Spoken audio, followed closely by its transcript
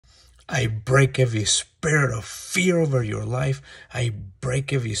I break every spirit of fear over your life. I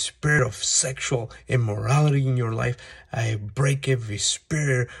break every spirit of sexual immorality in your life. I break every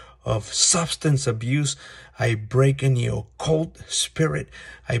spirit of substance abuse. I break any occult spirit.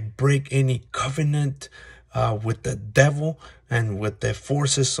 I break any covenant with the devil and with the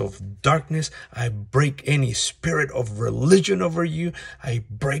forces of darkness. I break any spirit of religion over you. I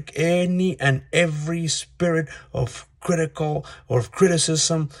break any and every spirit of critical or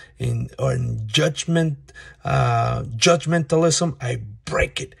criticism or in judgmentalism. I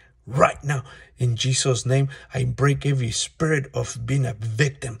break it right now in Jesus' name. I break every spirit of being a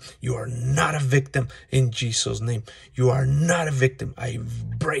victim. You are not a victim in Jesus' name. You are not a victim. I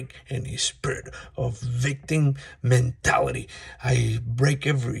break any spirit of victim mentality. I break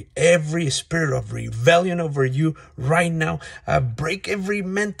every spirit of rebellion over you right now. I break every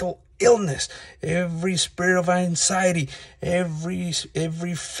mental illness, every spirit of anxiety, every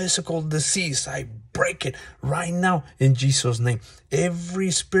physical disease. I break it right now in Jesus' name. Every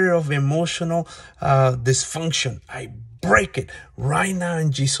spirit of emotional dysfunction, I break it right now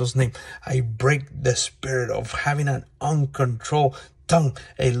in Jesus' name. I break the spirit of having an uncontrolled tongue,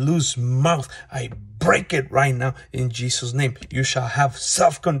 a loose mouth. I break it right now in Jesus' name. You shall have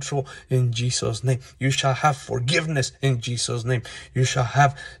self-control in Jesus' name. You shall have forgiveness in Jesus' name. You shall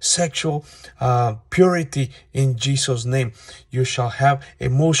have sexual purity in Jesus' name. You shall have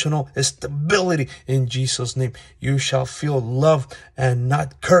emotional stability in Jesus' name. You shall feel loved and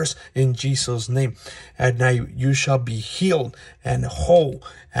not cursed in Jesus' name. And you shall be healed and whole.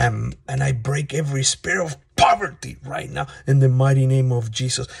 And I break every spirit of poverty right now in the mighty name of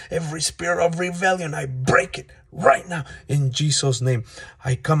Jesus. Every spirit of rebellion, I break it right now in Jesus' name.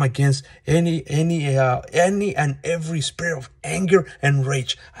 I come against any and every spirit of anger and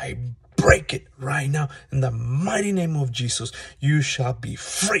rage. I break it right now in the mighty name of Jesus. You shall be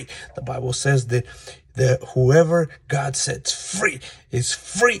free. The Bible says that whoever God sets free is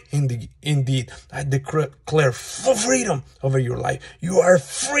free indeed. I declare freedom over your life. You are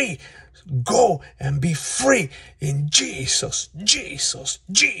free. Go and be free in Jesus' name.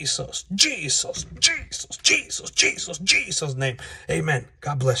 Amen.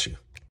 God bless you.